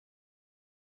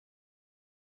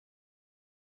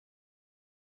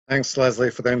Thanks,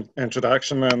 Leslie, for the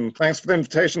introduction, and thanks for the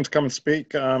invitation to come and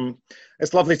speak.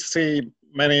 It's lovely to see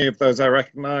many of those I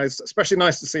recognize. Especially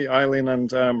nice to see Eileen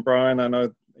and Brian. I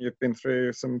know you've been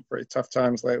through some pretty tough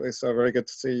times lately, so very good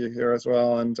to see you here as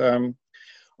well. And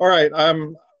all right,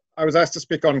 I was asked to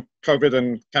speak on COVID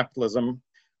and capitalism.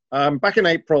 Back in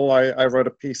April, I wrote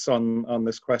a piece on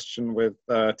this question with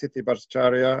Titi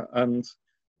Bhattacharya, and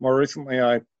more recently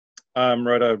I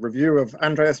wrote a review of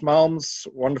Andreas Malm's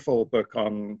wonderful book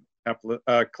on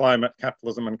climate,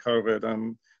 capitalism, and COVID,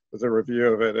 and there's a review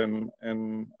of it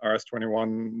in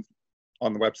RS21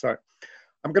 on the website.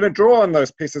 I'm going to draw on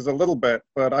those pieces a little bit,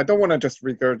 but I don't want to just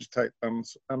regurgitate them,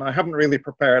 and I haven't really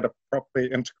prepared a properly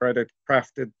integrated,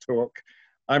 crafted talk.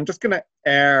 I'm just going to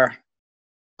air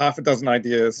half a dozen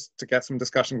ideas to get some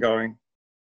discussion going.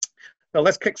 So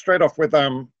let's kick straight off with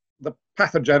the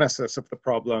pathogenesis of the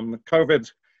problem,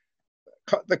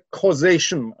 the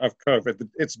causation of COVID,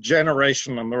 its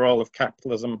generation, and the role of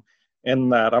capitalism in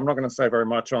that. I'm not going to say very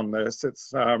much on this.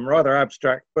 It's rather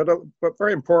abstract, but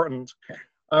very important.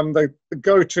 The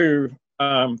go-to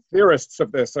theorists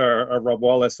of this are Rob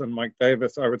Wallace and Mike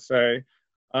Davis, I would say.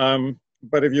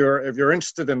 But if you're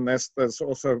interested in this, there's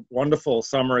also wonderful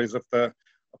summaries of the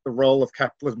role of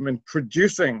capitalism in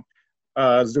producing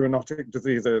zoonotic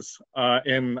diseases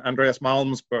in Andreas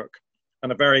Malm's book,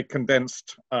 and a very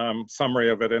condensed summary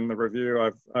of it in the review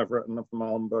I've written of the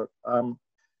Malm book.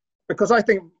 Because I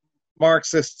think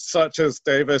Marxists such as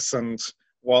Davis and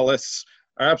Wallace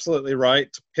are absolutely right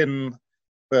to pin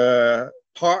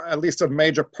at least a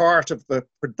major part of the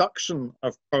production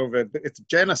of COVID, its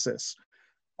genesis,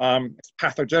 its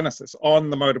pathogenesis, on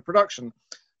the mode of production.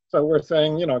 So we're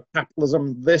saying, you know,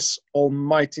 capitalism, this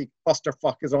almighty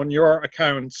clusterfuck, is on your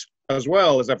account as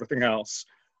well as everything else.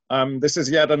 This is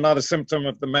yet another symptom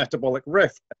of the metabolic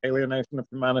rift, the alienation of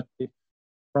humanity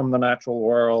from the natural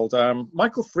world.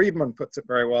 Michael Friedman puts it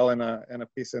very well in a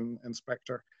piece in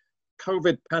Spectre.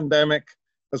 COVID pandemic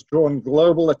has drawn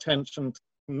global attention to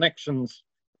connections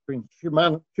between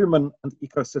human and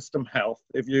ecosystem health.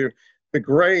 If you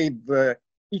degrade the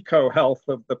eco health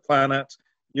of the planet,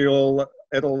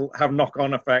 it'll have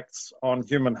knock-on effects on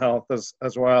human health as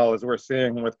well, as we're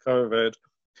seeing with COVID.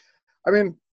 I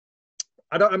mean,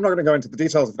 I'm not going to go into the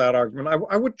details of that argument.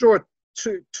 I would draw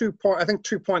two points. I think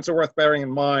 2 points are worth bearing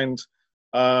in mind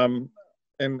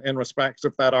in respect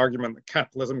of that argument that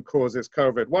capitalism causes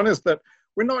COVID. One is that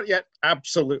we're not yet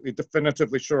absolutely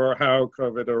definitively sure how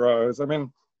COVID arose. I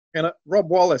mean, Rob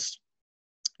Wallace,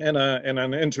 in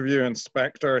an interview in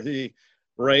Spectre, he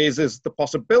raises the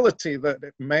possibility that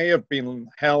it may have been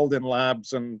held in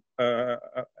labs and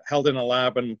held in a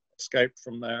lab and escaped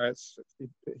from there.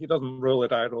 He doesn't rule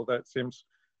it out, although it seems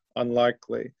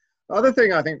unlikely. The other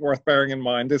thing I think worth bearing in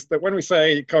mind is that when we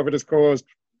say COVID is caused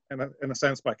in a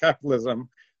sense by capitalism,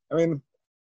 I mean,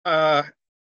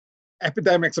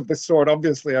 epidemics of this sort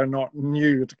obviously are not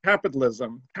new to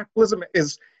capitalism. Capitalism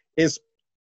is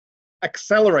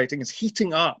accelerating, is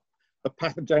heating up the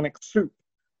pathogenic soup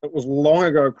that was long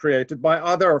ago created by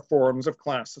other forms of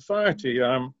class society.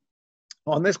 On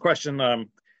this question,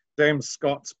 James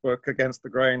Scott's book, Against the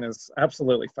Grain, is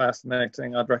absolutely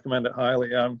fascinating. I'd recommend it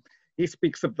highly. He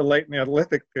speaks of the late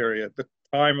Neolithic period, the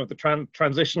time of the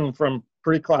transition from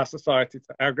pre-class society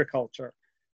to agriculture.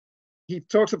 He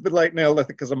talks of the late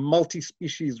Neolithic as a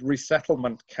multi-species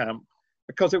resettlement camp,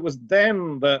 because it was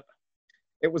then that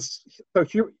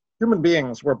human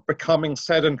beings were becoming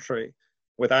sedentary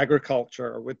with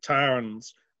agriculture, with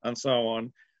towns, and so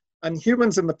on. And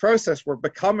humans in the process were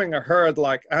becoming a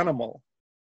herd-like animal,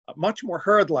 much more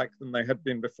herd-like than they had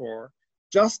been before,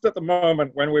 just at the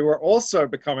moment when we were also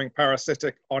becoming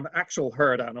parasitic on actual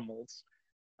herd animals.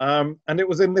 And it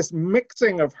was in this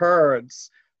mixing of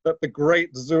herds that the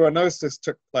great zoonosis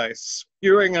took place,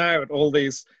 spewing out all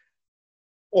these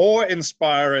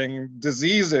awe-inspiring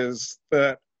diseases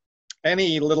that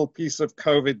any little piece of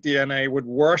COVID DNA would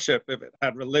worship if it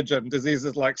had religion.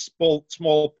 Diseases like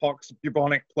smallpox,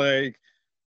 bubonic plague,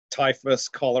 typhus,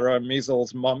 cholera,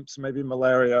 measles, mumps, maybe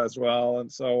malaria as well,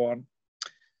 and so on.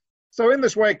 So in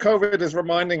this way, COVID is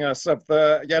reminding us of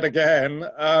yet again,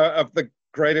 of the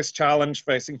greatest challenge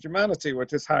facing humanity,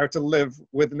 which is how to live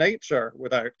with nature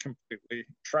without completely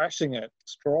trashing it,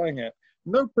 destroying it.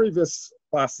 No previous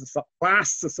class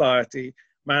society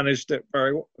managed it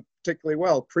particularly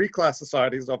well. Pre-class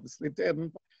societies obviously did.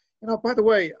 And, you know, by the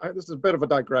way, this is a bit of a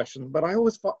digression, but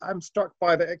I'm struck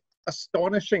by the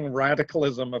astonishing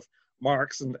radicalism of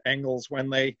Marx and Engels when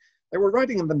they were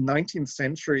writing in the 19th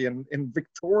century in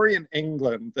Victorian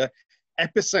England, the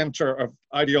epicenter of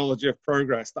ideology of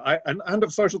progress and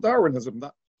of social Darwinism,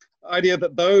 the idea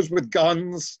that those with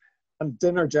guns and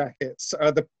dinner jackets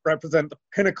represent the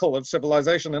pinnacle of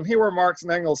civilization. And here were Marx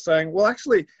and Engels saying, well,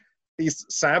 actually, these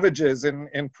savages in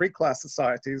pre-class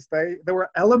societies, there were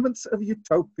elements of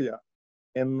utopia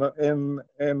in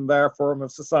their form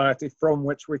of society from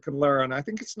which we can learn. I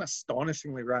think it's an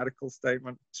astonishingly radical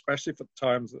statement, especially for the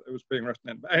times that it was being written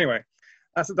in. But anyway,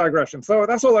 that's a digression. So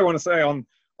that's all I want to say on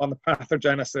the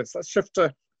pathogenesis. Let's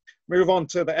move on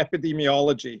to the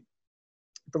epidemiology.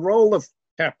 The role of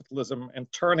capitalism in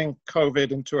turning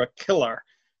COVID into a killer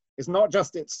is not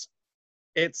just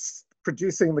it's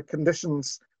producing the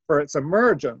conditions for its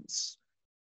emergence,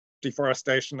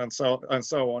 deforestation and so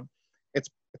on. It's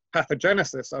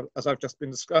pathogenesis, as I've just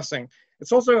been discussing.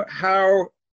 It's also how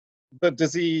the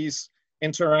disease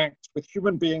interacts with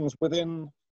human beings within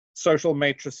social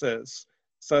matrices.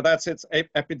 So that's its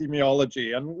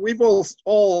epidemiology. And we've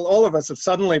all of us have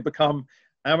suddenly become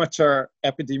amateur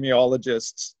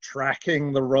epidemiologists,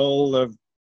 tracking the role of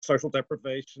social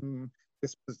deprivation,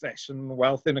 dispossession,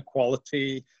 wealth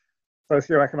inequality,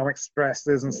 socioeconomic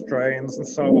stresses and strains, and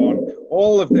so on.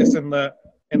 All of this in the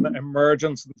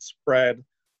emergence and spread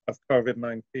of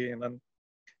COVID-19. And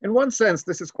in one sense,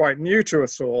 this is quite new to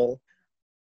us all.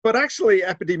 But actually,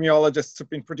 epidemiologists have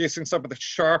been producing some of the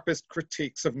sharpest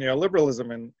critiques of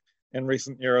neoliberalism in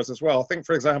recent years as well. Think,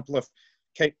 for example, of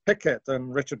Kate Pickett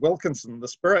and Richard Wilkinson, The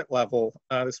Spirit Level,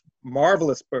 this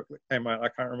marvelous book that came out, I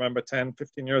can't remember, 10,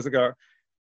 15 years ago,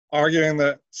 arguing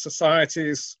that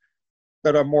societies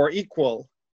that are more equal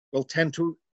will tend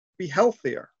to be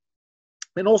healthier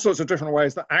in all sorts of different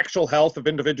ways, the actual health of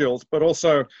individuals, but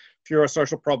also fewer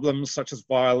social problems such as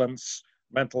violence,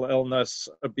 mental illness,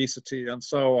 obesity, and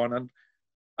so on.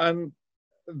 And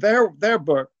their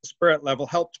book, Spirit Level,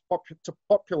 helped to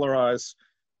popularize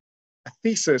a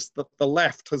thesis that the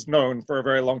left has known for a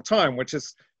very long time, which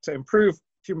is to improve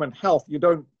human health, you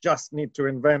don't just need to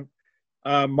invent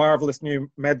marvelous new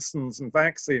medicines and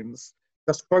vaccines.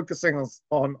 Just focusing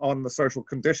on the social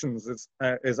conditions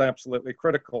is absolutely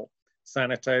critical.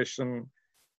 Sanitation,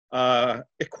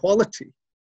 equality.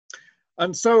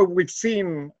 And so we've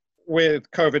seen with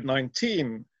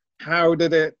COVID-19, how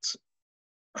did it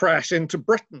crash into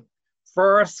Britain?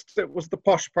 First, it was the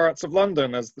posh parts of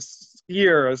London as the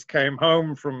skiers came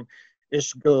home from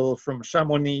Ishgul, from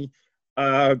Chamonix,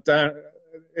 down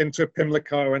into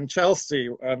Pimlico and Chelsea,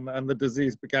 and the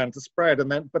disease began to spread.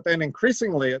 But then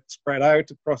increasingly it spread out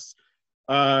across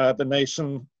the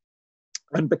nation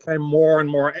and became more and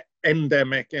more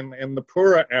endemic in the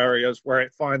poorer areas where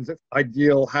it finds its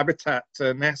ideal habitat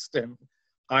to nest in.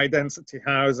 High density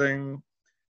housing,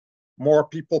 more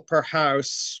people per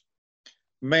house,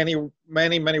 many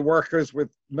workers with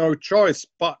no choice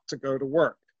but to go to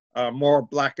work. More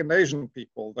Black and Asian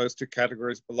people, those two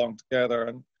categories belong together.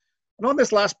 And on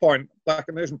this last point, Black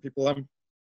and Asian people,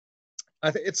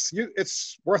 I think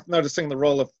it's worth noticing the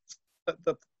role of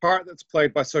the part that's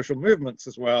played by social movements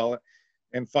as well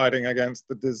in fighting against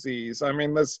the disease. I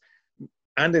mean,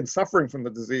 and in suffering from the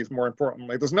disease, more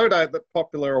importantly. There's no doubt that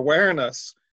popular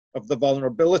awareness of the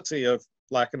vulnerability of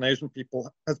Black and Asian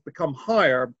people has become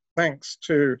higher thanks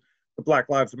to the Black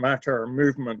Lives Matter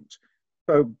movement.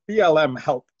 So BLM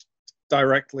helped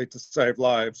directly to save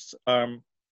lives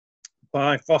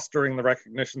by fostering the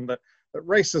recognition that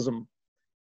racism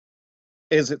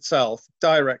is itself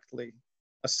directly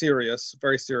a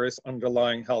very serious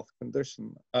underlying health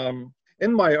condition.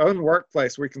 In my own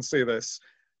workplace, we can see this.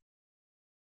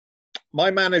 My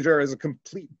manager is a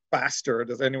complete bastard,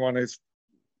 as anyone who's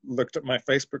looked at my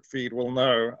Facebook feed will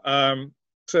know.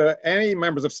 To any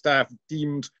members of staff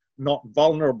deemed not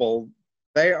vulnerable,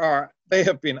 they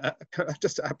have been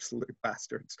just absolute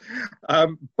bastards.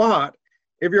 But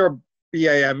if you're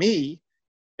BAME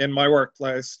in my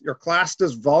workplace, you're classed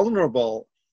as vulnerable.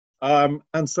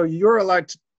 And so you're allowed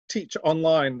to teach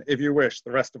online if you wish.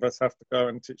 The rest of us have to go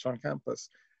and teach on campus.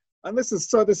 And this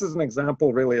is an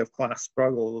example really of class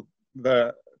struggle,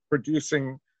 the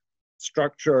producing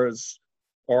structures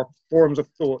or forms of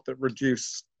thought that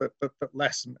reduce, that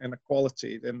lessen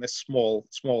inequality in this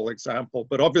small example.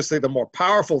 But obviously the more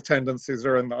powerful tendencies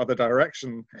are in the other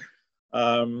direction.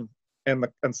 And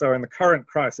so in the current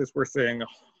crisis, we're seeing a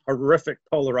horrific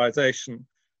polarization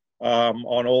on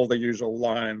all the usual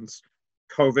lines.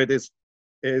 COVID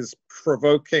is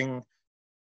provoking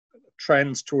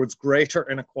trends towards greater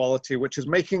inequality, which is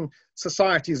making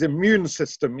society's immune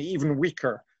system even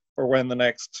weaker for when the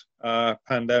next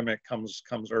pandemic comes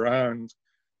around.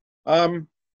 So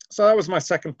that was my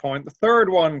second point. The third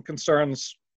one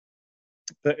concerns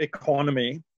the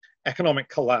economic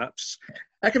collapse.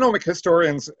 Economic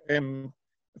historians in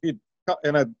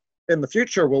the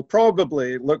future will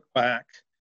probably look back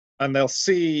and they'll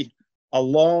see a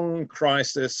long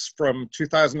crisis from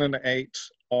 2008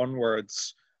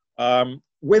 onwards,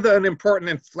 with an important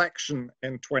inflection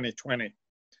in 2020.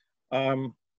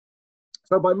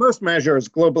 So by most measures,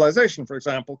 globalization, for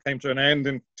example, came to an end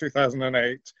in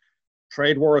 2008.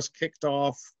 Trade wars kicked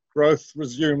off, growth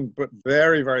resumed, but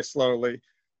very, very slowly.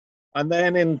 And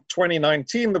then in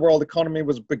 2019, the world economy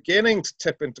was beginning to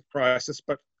tip into crisis,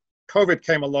 but COVID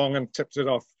came along and tipped it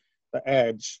off the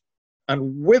edge.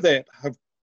 And with it have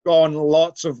gone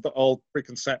lots of the old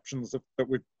preconceptions that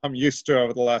we've come used to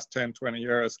over the last 10, 20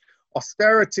 years.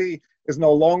 Austerity is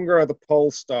no longer the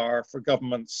pole star for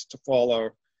governments to follow.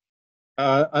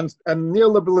 And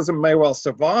neoliberalism may well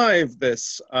survive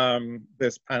this,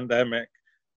 this pandemic,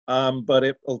 but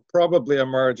it will probably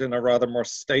emerge in a rather more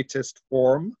statist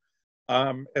form.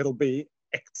 It'll be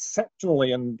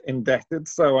exceptionally indebted,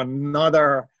 so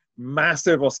another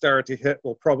massive austerity hit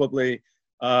will probably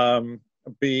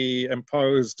be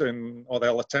imposed or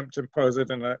they'll attempt to impose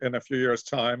it in a few years'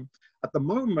 time. At the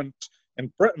moment,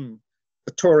 in Britain,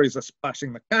 the Tories are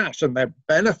splashing the cash and they're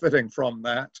benefiting from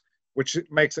that, which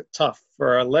makes it tough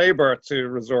for Labour to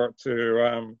resort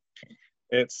to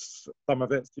some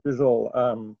of its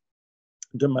usual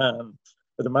demand.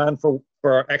 The demand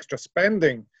for extra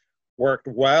spending worked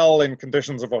well in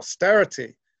conditions of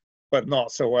austerity, but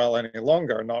not so well any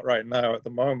longer, not right now at the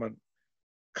moment.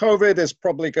 COVID is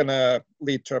probably going to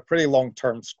lead to a pretty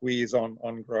long-term squeeze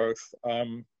on growth.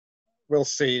 We'll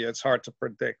see, it's hard to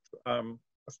predict.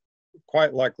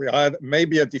 Quite likely,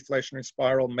 maybe a deflationary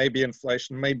spiral, maybe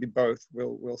inflation, maybe both.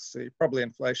 We'll see. Probably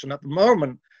inflation. At the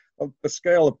moment, the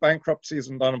scale of bankruptcies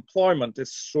and unemployment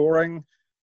is soaring.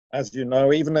 As you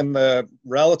know, even in the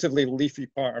relatively leafy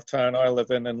part of town I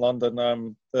live in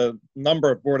London, the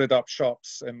number of boarded up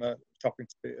shops in the shopping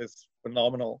street is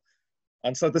phenomenal.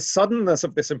 And so the suddenness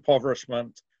of this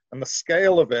impoverishment and the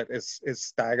scale of it is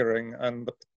staggering, and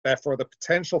therefore the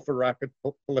potential for rapid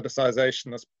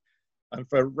politicization and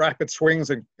for rapid swings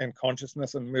in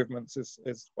consciousness and movements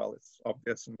is well, it's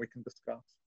obvious, and we can discuss.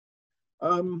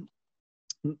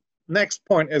 Next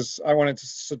point is I wanted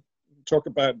to talk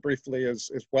about briefly is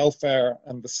welfare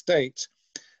and the state.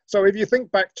 So if you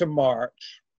think back to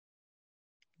March,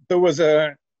 there was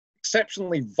an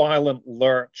exceptionally violent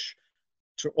lurch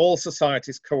to all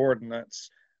society's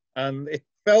coordinates, and it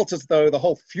felt as though the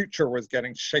whole future was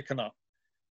getting shaken up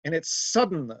in its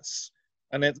suddenness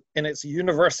and in its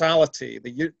universality,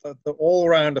 the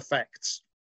all-round effects,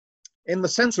 in the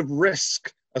sense of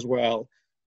risk as well,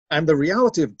 and the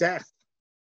reality of death.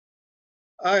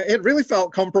 It really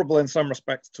felt comparable in some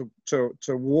respects to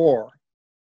war.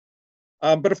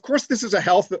 But of course, this is a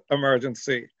health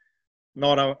emergency,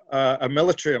 not a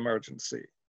military emergency.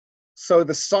 So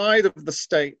the side of the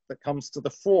state that comes to the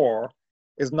fore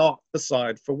is not the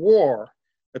side for war,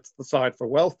 it's the side for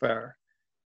welfare.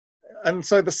 And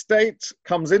so the state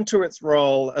comes into its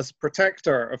role as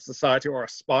protector of society, or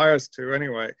aspires to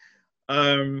anyway.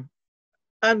 And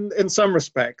in some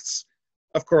respects,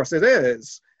 of course it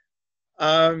is.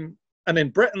 And in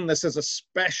Britain, this is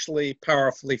especially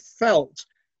powerfully felt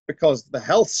because the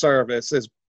health service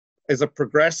is a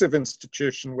progressive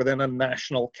institution within a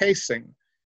national casing.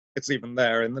 It's even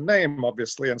there in the name,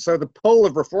 obviously. And so the pull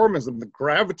of reformism, the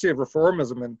gravity of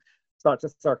reformism in such a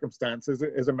circumstance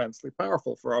is immensely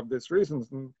powerful for obvious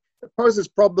reasons. And it poses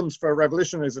problems for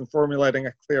revolutionaries in formulating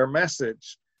a clear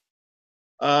message.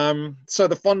 So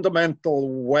the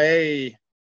fundamental way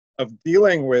of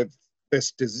dealing with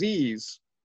this disease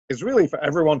is really for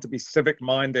everyone to be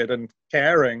civic-minded and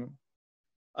caring.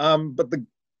 But the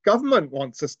government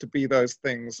wants us to be those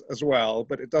things as well,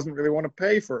 but it doesn't really want to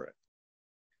pay for it.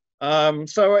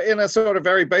 So in a sort of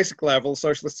very basic level,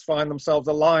 socialists find themselves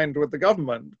aligned with the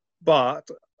government, but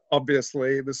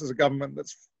obviously this is a government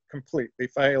that's completely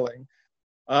failing.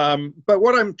 But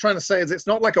what I'm trying to say is it's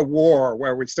not like a war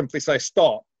where we simply say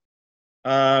stop,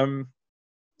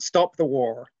 stop the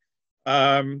war.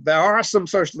 There are some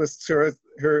socialists who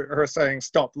are saying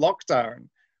stop lockdown,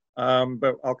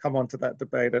 but I'll come on to that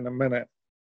debate in a minute.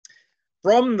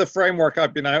 From the framework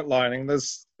I've been outlining,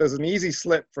 there's an easy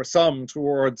slip for some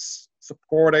towards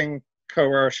supporting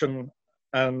coercion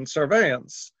and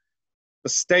surveillance. The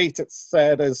state, it's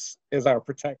said, is our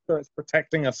protector. It's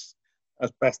protecting us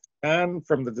as best it can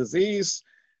from the disease.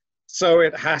 So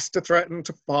it has to threaten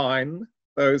to fine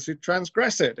those who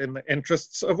transgress it in the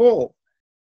interests of all.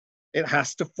 It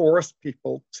has to force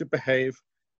people to behave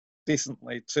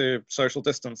decently, to social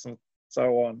distance and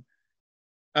so on.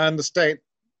 And the state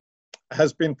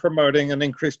has been promoting an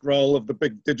increased role of the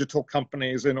big digital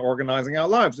companies in organizing our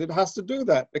lives. It has to do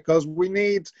that because we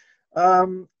need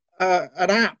an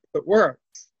app that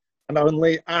works. and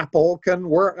only Apple can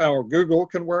work, or Google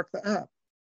can work the app.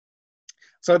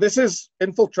 So this is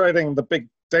infiltrating the big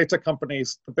data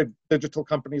companies, the big digital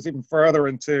companies, even further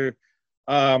into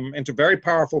very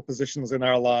powerful positions in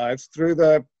our lives through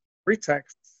the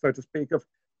pretext, so to speak, of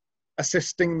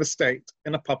assisting the state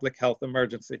in a public health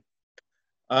emergency.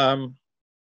 I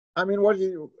mean, what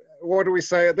do we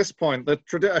say at this point?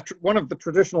 One of the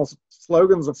traditional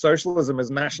slogans of socialism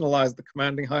is nationalize the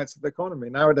commanding heights of the economy.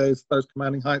 Nowadays, those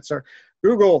commanding heights are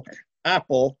Google,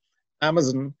 Apple,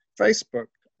 Amazon, Facebook.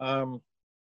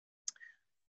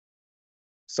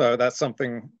 So that's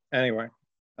something, anyway,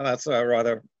 that's a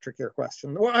rather trickier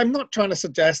question. Well, I'm not trying to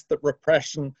suggest that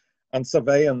repression and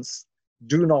surveillance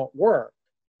do not work.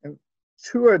 And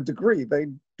to a degree, they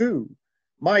do.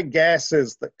 My guess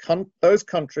is that those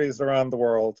countries around the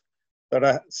world that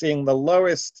are seeing the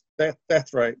lowest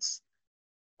death rates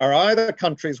are either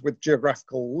countries with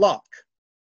geographical luck,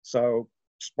 so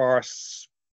sparse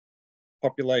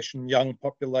population, young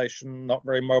population, not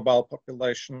very mobile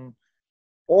population,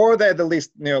 or they're the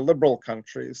least neoliberal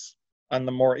countries and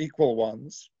the more equal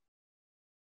ones,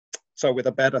 so with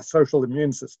a better social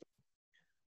immune system.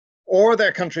 Or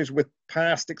they're countries with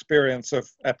past experience of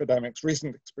epidemics,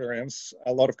 recent experience,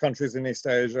 a lot of countries in East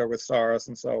Asia with SARS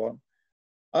and so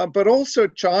on. But also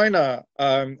China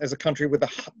is a country with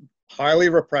a highly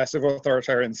repressive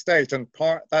authoritarian state, and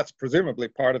that's presumably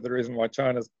part of the reason why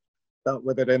China's dealt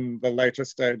with it in the later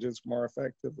stages more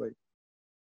effectively.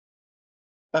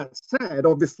 That said,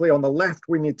 obviously on the left,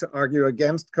 we need to argue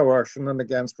against coercion and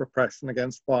against repression,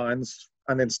 against fines,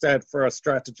 and instead for a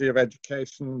strategy of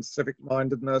education, civic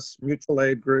mindedness, mutual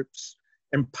aid groups,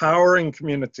 empowering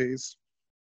communities,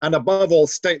 and above all,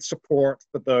 state support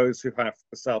for those who have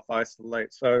to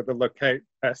self-isolate. So the locate,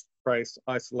 test, trace,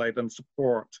 isolate, and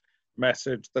support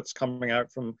message that's coming out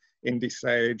from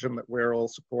IndieSage and that we're all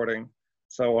supporting,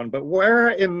 so on. But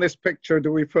where in this picture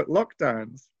do we put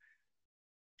lockdowns?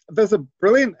 There's a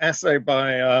brilliant essay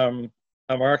by a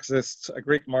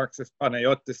Greek Marxist,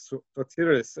 Panayotis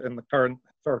Sotiris, in the current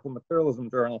Historical Materialism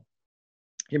Journal.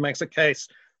 He makes a case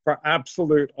for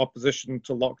absolute opposition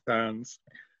to lockdowns.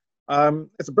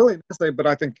 It's a brilliant essay, but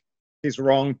I think he's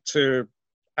wrong to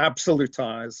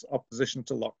absolutize opposition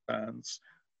to lockdowns.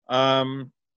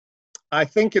 I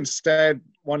think instead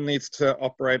one needs to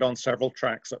operate on several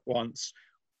tracks at once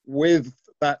with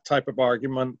that type of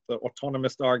argument, the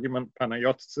autonomist argument,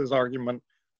 Panayotis' argument,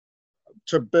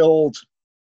 to build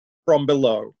from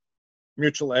below,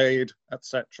 mutual aid,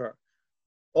 etc.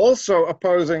 Also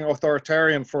opposing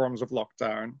authoritarian forms of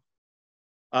lockdown.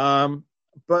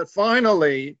 But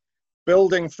finally,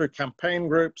 building through campaign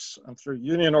groups and through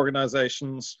union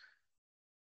organizations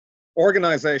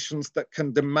that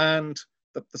can demand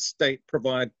that the state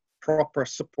provide proper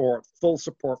support, full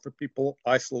support for people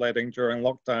isolating during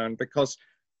lockdown, because,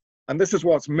 and this is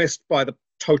what's missed by the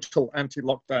total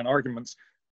anti-lockdown arguments,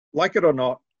 like it or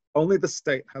not, only the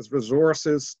state has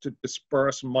resources to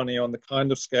disperse money on the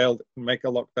kind of scale that can make a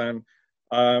lockdown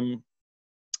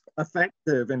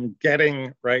effective in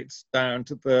getting rates down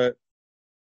to the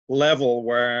level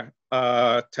where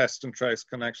test and trace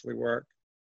can actually work.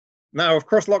 Now, of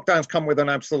course, lockdowns come with an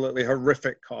absolutely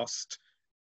horrific cost.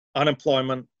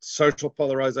 Unemployment, social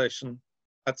polarization,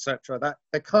 etc. That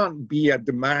there can't be a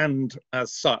demand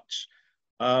as such.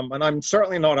 And I'm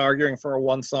certainly not arguing for a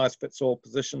one-size-fits-all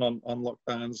position on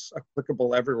lockdowns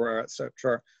applicable everywhere,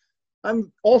 etc.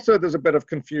 And also there's a bit of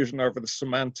confusion over the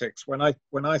semantics. When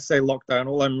I say lockdown,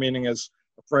 all I'm meaning is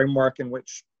a framework in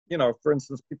which, you know, for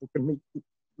instance, people can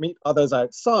meet others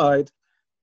outside,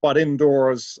 but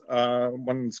indoors,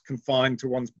 one's confined to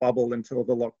one's bubble until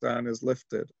the lockdown is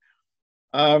lifted.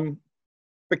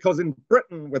 Because in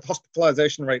Britain, with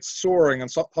hospitalization rates soaring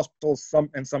and hospitals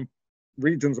in some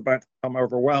regions about to become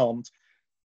overwhelmed,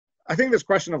 I think this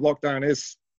question of lockdown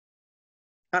is,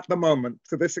 at the moment,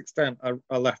 to this extent,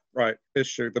 a left-right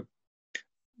issue. The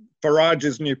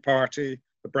Farage's new party,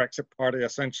 the Brexit party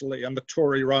essentially, and the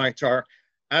Tory right are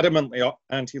adamantly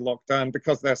anti-lockdown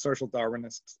because they're social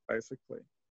Darwinists, basically.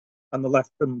 And the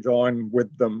left can join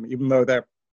with them, even though they're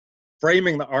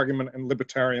framing the argument in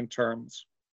libertarian terms.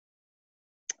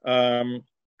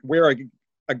 We're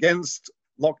against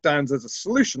lockdowns as a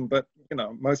solution, but you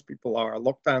know, most people are.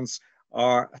 Lockdowns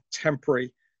are a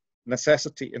temporary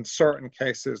necessity in certain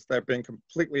cases. They're being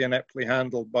completely ineptly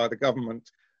handled by the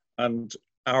government, and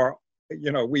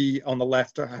we on the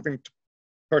left are having to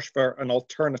push for an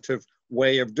alternative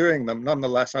way of doing them.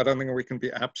 Nonetheless, I don't think we can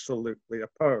be absolutely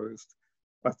opposed.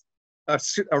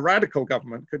 A radical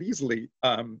government could easily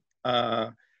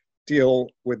deal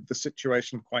with the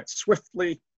situation quite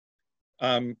swiftly,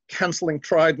 cancelling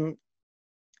Trident,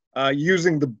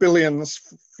 using the billions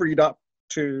freed up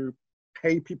to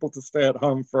pay people to stay at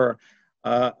home for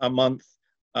a month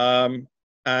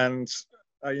and,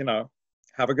 you know,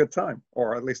 have a good time,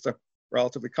 or at least a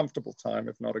relatively comfortable time,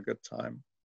 if not a good time.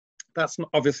 That's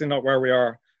obviously not where we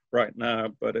are right now,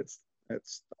 but it's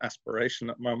aspiration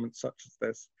at moments such as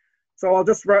this. So I'll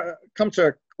just come to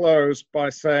a close by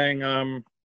saying,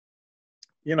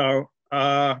 you know,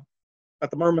 at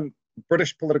the moment, the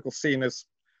British political scene is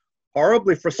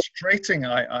horribly frustrating,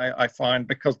 I find,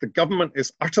 because the government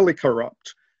is utterly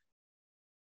corrupt,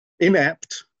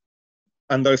 inept,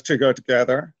 and those two go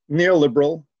together,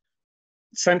 neoliberal,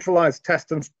 centralized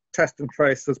test and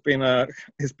trace has been a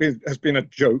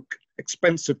joke,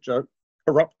 expensive joke,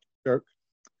 corrupt joke.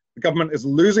 The government is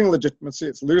losing legitimacy,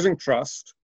 it's losing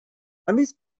trust. And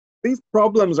these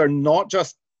problems are not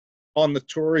just on the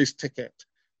Tories' ticket.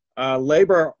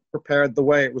 Labour prepared the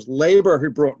way. It was Labour who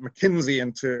brought McKinsey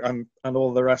into, and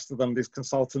all the rest of them, these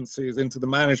consultancies, into the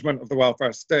management of the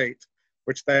welfare state,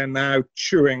 which they're now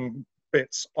chewing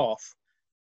bits off.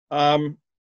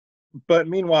 But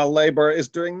meanwhile, Labour is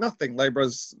doing nothing. Labour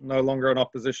is no longer in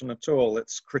opposition at all.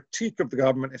 Its critique of the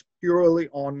government is purely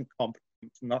on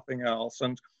competence, nothing else.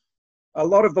 And a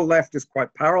lot of the left is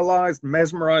quite paralyzed,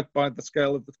 mesmerized by the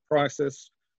scale of the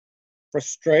crisis,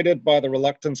 frustrated by the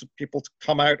reluctance of people to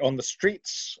come out on the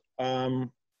streets,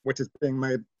 which is being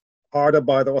made harder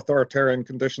by the authoritarian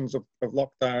conditions of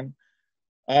lockdown.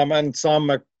 And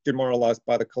some are demoralized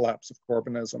by the collapse of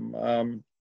Corbynism.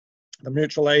 The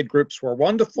mutual aid groups were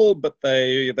wonderful, but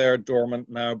they're dormant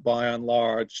now by and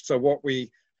large. So what we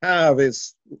have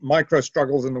is micro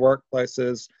struggles in the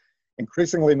workplaces.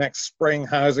 Increasingly next spring,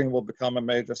 housing will become a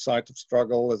major site of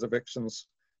struggle as evictions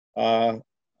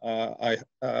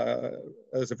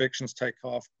take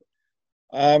off.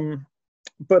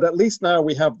 But at least now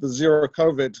we have the zero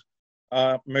COVID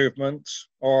movement,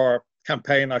 or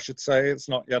campaign, I should say. It's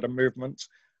not yet a movement,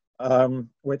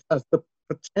 which has the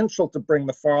potential to bring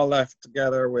the far left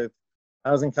together with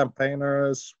housing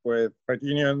campaigners, with trade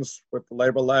unions, with the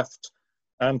Labour left,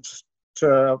 and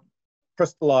to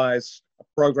crystallize a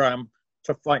program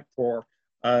to fight for.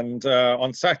 And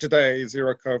on Saturday,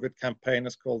 Zero COVID campaign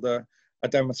is called a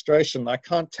demonstration. I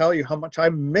can't tell you how much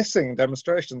I'm missing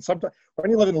demonstrations. Sometimes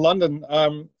when you live in London, I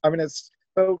mean, it's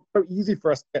so easy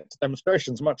for us to get to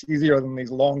demonstrations, much easier than these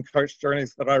long coach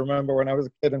journeys that I remember when I was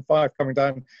a kid in Fife, coming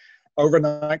down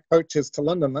overnight coaches to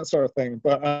London, that sort of thing.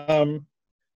 But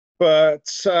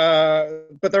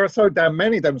there are so damn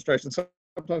many demonstrations.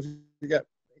 Sometimes you get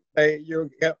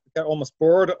almost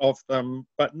bored of them.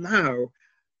 But now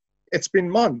it's been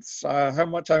months. How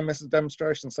much I miss the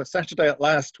demonstrations. So Saturday at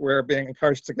last, we're being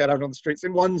encouraged to get out on the streets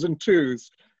in ones and twos,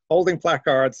 holding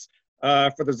placards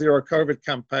for the Zero COVID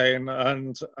campaign.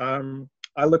 And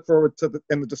I look forward to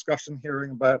in the discussion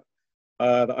hearing about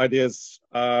the ideas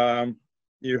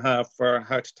you have for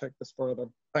how to take this further.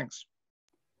 Thanks.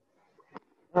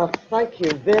 Thank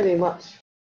you very much